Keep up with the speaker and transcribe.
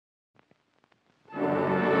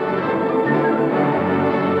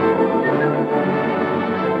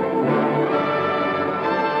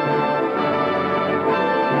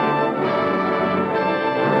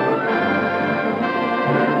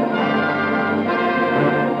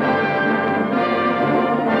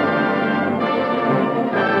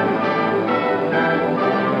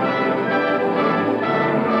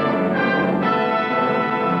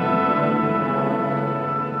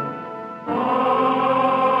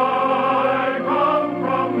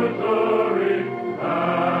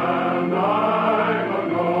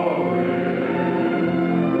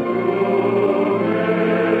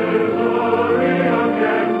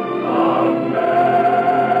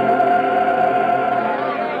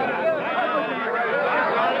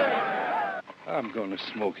want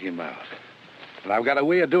to smoke him out. But I've got a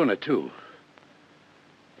way of doing it, too.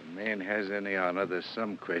 If a man has any honor, there's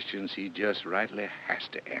some questions he just rightly has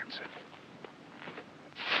to answer.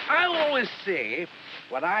 I always say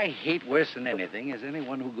what I hate worse than anything is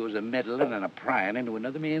anyone who goes a meddling and a prying into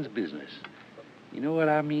another man's business. You know what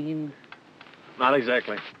I mean? Not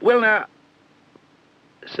exactly. Well, now,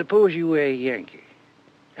 suppose you were a Yankee.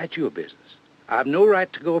 That's your business. I've no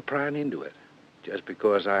right to go prying into it, just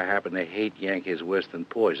because I happen to hate Yankees worse than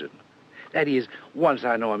poison. That is, once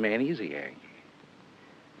I know a man is a Yankee.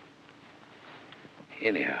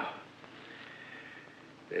 Anyhow,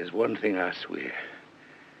 there's one thing I swear,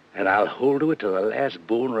 and I'll hold to it till the last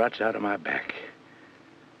bone rots out of my back.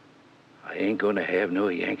 I ain't going to have no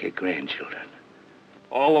Yankee grandchildren.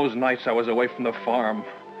 All those nights I was away from the farm,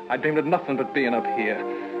 I dreamed of nothing but being up here.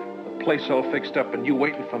 The place all fixed up and you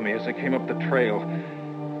waiting for me as I came up the trail.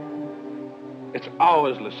 It's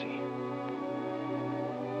ours, Lucy.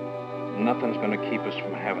 Nothing's going to keep us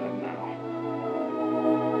from having it now.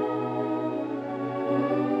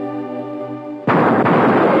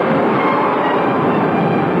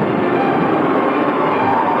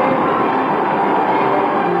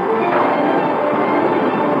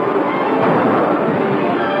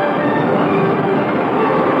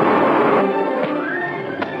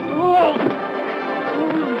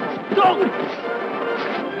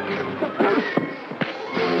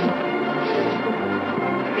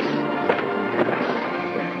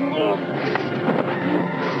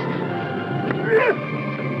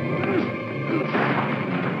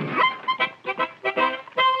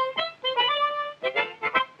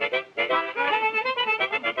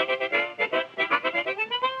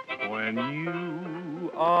 When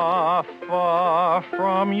you are far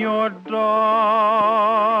from your darling,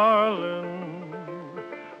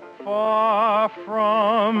 far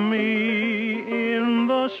from me in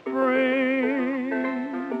the spring,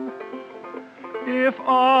 if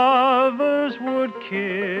others would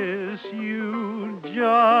kiss you,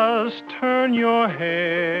 just turn your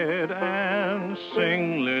head and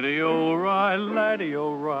sing Liddy-o-rye,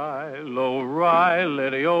 laddie-o-rye, low-rye,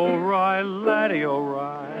 Liddy-o-rye,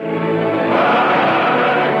 laddie-o-rye.